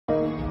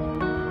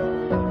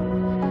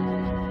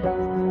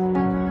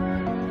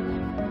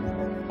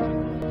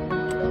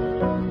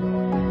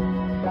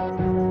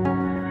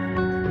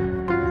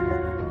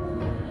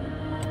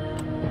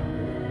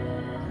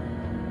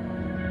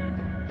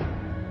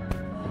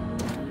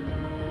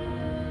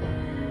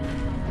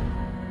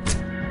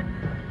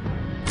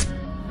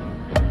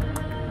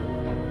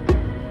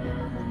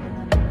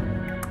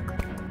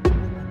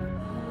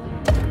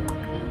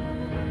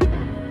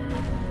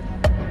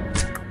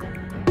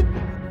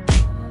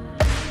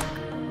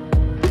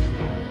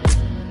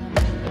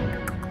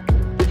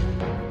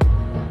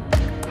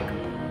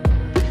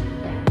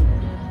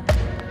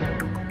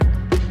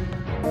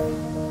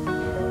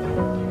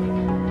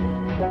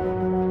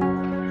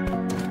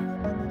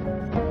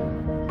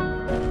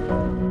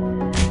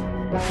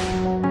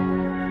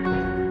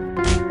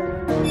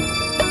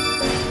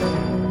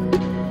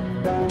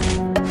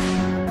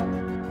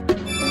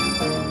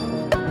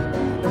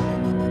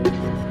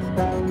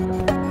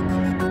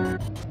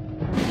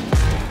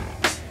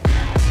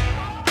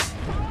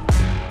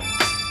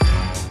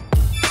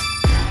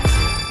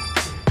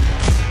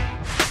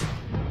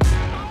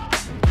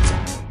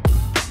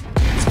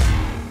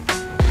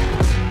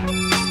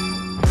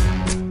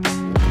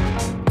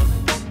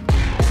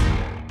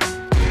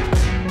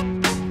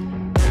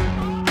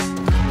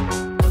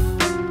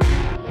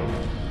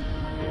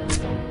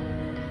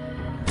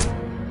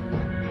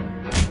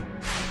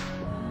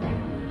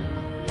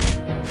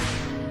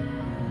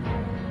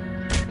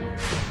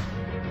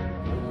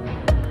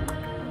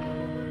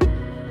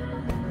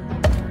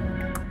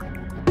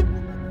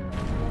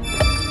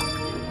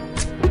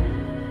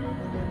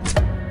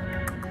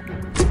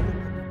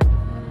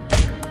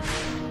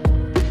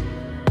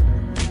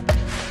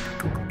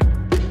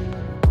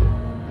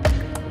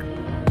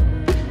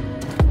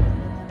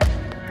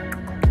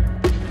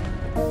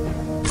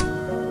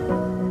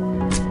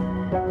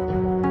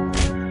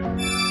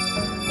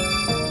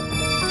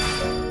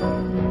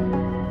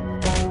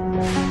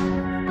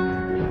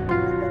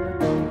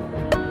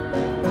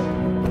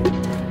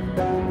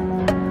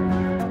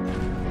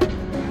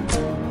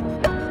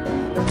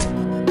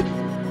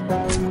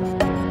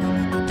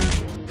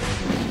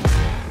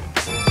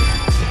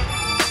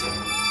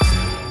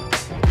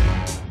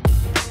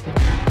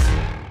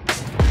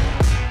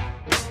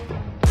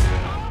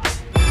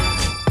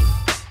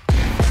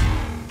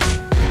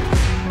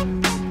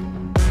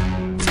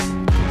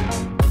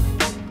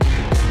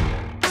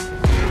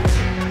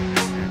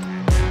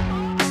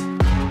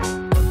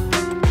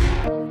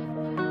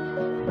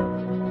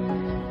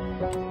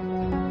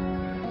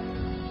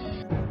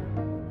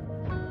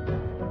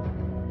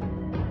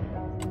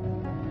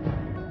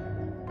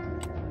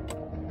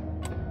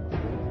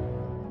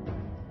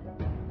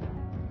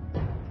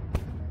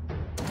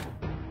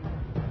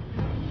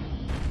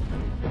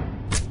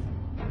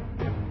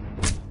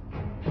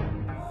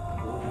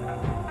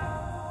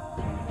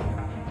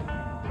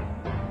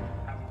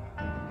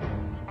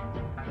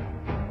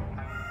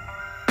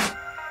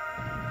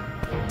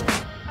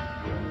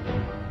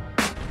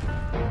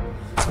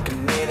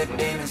the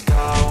demons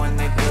call when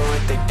they do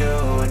what they do.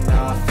 And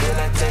now I feel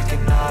like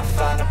taking off,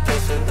 find a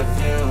place with a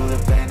view. The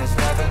pain is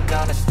never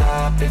gonna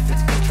stop if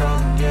it's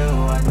controlling you.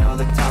 I know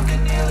that time can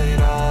heal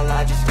it all,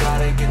 I just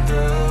gotta get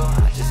through.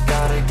 I just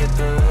gotta get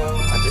through,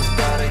 I just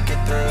gotta get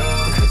through.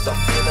 Cause I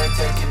feel like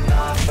taking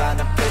off,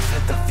 find a place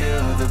with a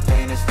view. The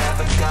pain is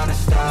never gonna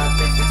stop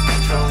if it's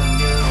controlling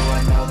you.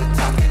 I know that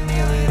time can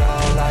heal it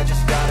all, I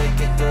just gotta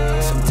get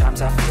through.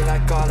 Sometimes I feel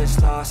like all is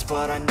lost,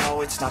 but I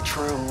know it's not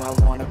true. I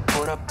wanna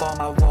put up all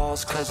my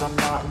walls cause I'm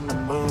not in the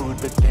mood,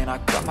 but then I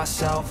cut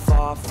myself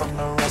off from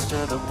the rest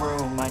of the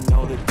room. I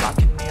know that time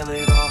can heal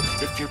it all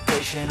if you're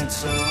patient and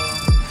soon.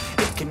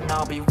 It can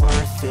all be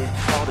worth it,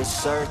 all the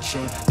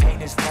searching.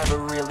 Pain is never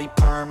really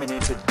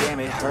permanent, but damn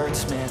it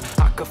hurts, man.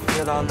 I could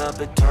feel all of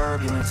the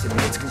turbulence and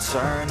it's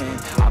concerning.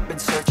 I've been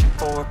searching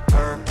for a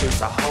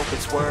purpose, I hope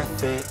it's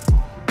worth it.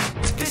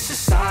 This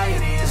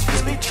society is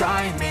really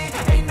trying me.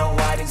 Ain't no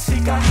hide and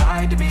seek, I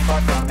hide to be far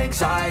from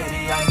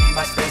anxiety. I need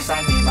my space,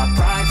 I need my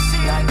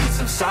privacy. I need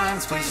some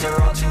silence, please, you're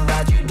all too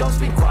loud. You don't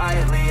speak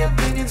quietly,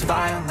 opinions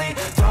violently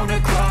thrown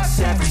across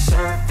every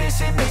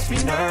surface. It makes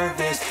me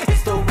nervous,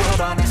 it's the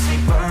world honestly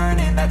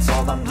burning. That's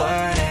all I'm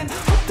learning,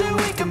 hope that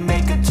we can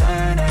make a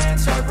turn and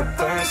start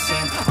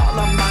reversing. All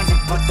our minds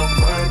and put the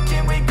work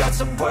in, we got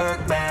some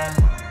work, man.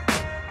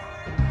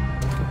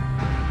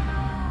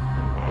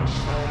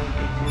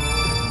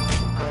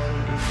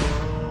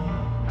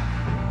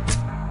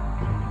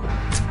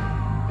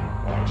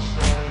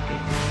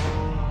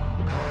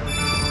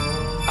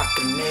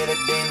 The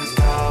demons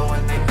call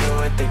when they do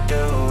what they do.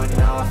 And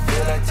now I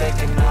feel like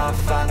taking off,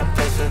 find a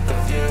place with a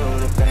view.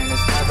 The pain is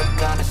never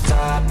gonna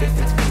stop if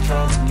it's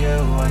controlling you.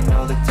 I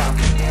know that time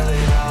can heal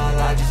it all,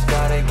 I just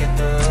gotta get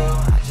through.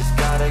 I just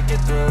gotta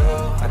get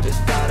through, I just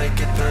gotta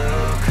get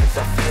through. Cause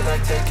I feel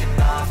like taking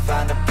off,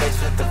 find a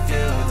place with a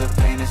view. The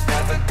pain is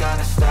never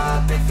gonna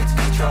stop if it's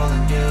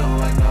controlling you.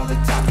 I know that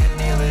time can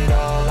heal it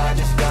all, I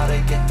just gotta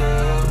get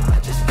through. I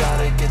just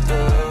gotta get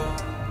through.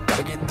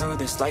 Gotta get through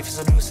this, life is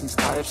a nuisance,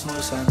 tied up some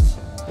loose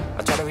ends.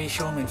 I try to be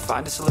human,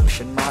 find a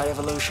solution, my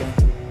evolution.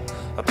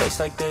 A place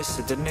like this,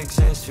 it didn't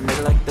exist, we made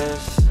it like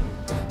this.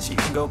 So you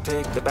can go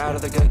pick the bad or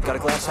the good, got a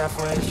glass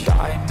halfway.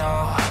 I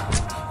know,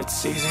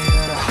 it's easier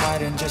to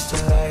hide than just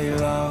to lay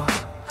low.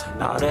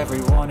 Not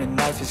everyone in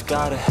life has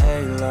got a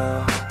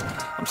halo.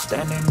 I'm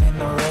standing in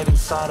the red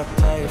inside a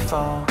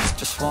payphone,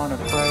 just wanna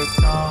break,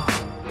 no.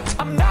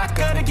 I'm not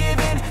gonna give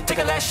in, take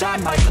a last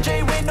shot, Michael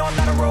J. Win. No, I'm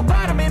not a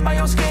robot, I'm in my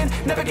own skin.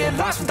 Never get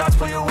lost when thoughts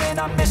pull you in.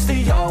 I miss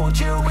the old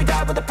you, we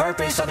died with a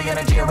purpose. All the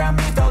energy around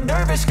me felt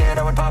nervous, scared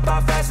I would pop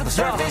out fast to the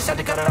surface. Had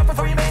to cut it off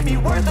before you made me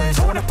worthless.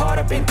 Torn apart,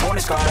 I've been torn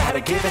and scarred. I had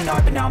to give an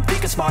art, but now I'm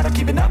thinking smart. I'm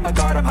keeping up my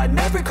guard, I'm hiding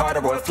every card.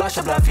 A royal flush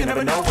of love, you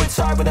never know what's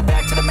hard. With a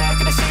back to the mat,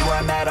 gonna see where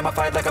I'm at. I'ma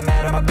fight like I'm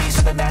mad, I'm a beast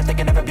of the that. They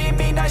can never be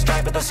me, nice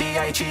try, but they'll see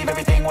I achieve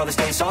everything while they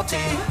stay salty.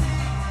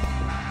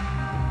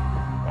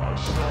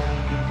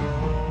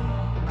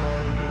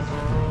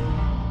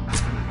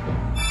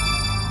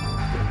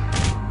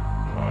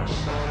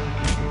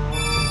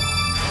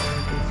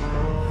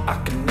 I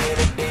can hear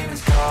the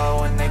demons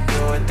call when they do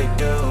what they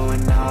do.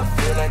 And now I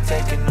feel like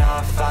taking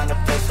off, find a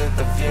place with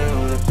a view.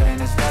 The pain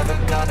is never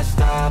gonna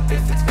stop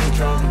if it's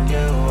controlling you.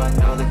 I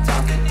know that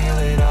time can heal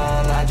it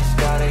all, I just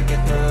gotta get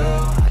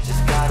through. I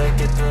just gotta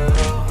get through,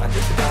 I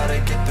just gotta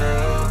get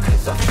through.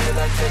 Cause I feel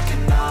like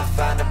taking off,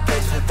 find a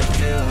place with a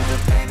view. The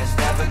pain is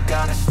never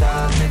gonna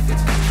stop if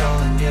it's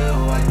controlling you.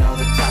 I know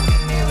that time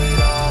can heal it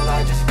all,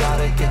 I just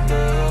gotta get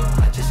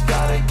through. I just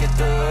gotta get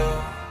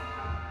through.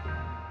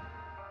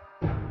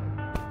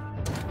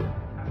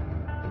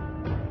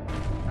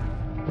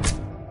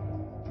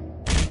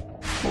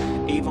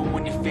 Even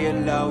when you feel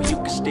low, you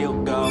can still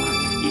go.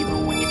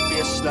 Even when you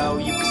feel slow,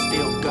 you can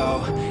still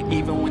go.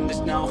 Even when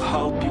there's no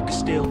hope, you can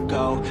still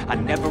go. I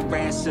never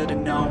answer to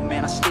no,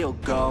 man, I still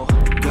go.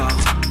 Go,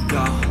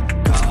 go,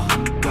 go,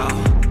 go,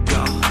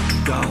 go,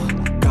 go,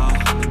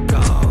 go,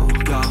 go,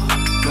 go,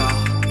 go,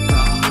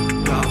 go,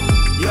 go,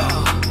 yo,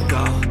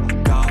 go,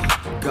 go,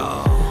 go.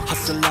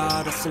 Hustle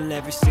hard, hustle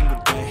every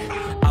single day.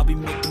 I'll be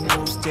making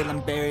moves till I'm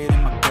buried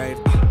in my grave.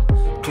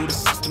 To the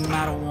system,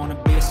 I don't wanna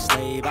be a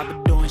slave. I've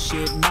been doing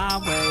shit my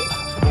way,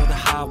 or the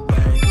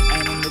highway.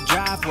 And in the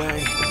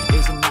driveway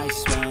is a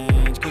nice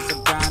range. Cause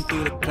I grind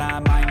through the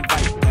climb, I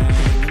invite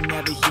pain. You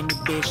never hear me,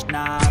 bitch,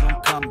 nah, I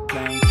don't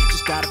complain.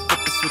 Just gotta flip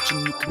the switch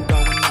and you can go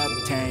and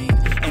obtain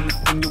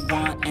anything you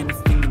want,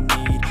 anything you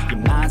need.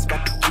 Your mind's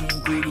got the key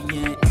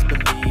ingredient, it's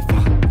belief.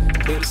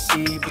 They'll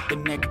deceive with the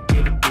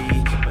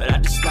negativity, but I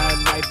just slide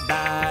right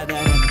by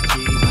that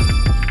energy.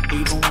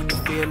 Even when you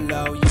feel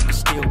low, you can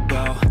still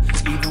go.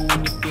 Even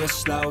when you feel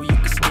slow, you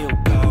can still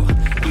go.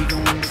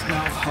 Even when there's no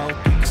hope,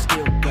 you can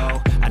still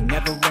go. I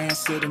never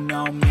answer to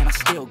no, man, I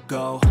still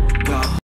go. Go.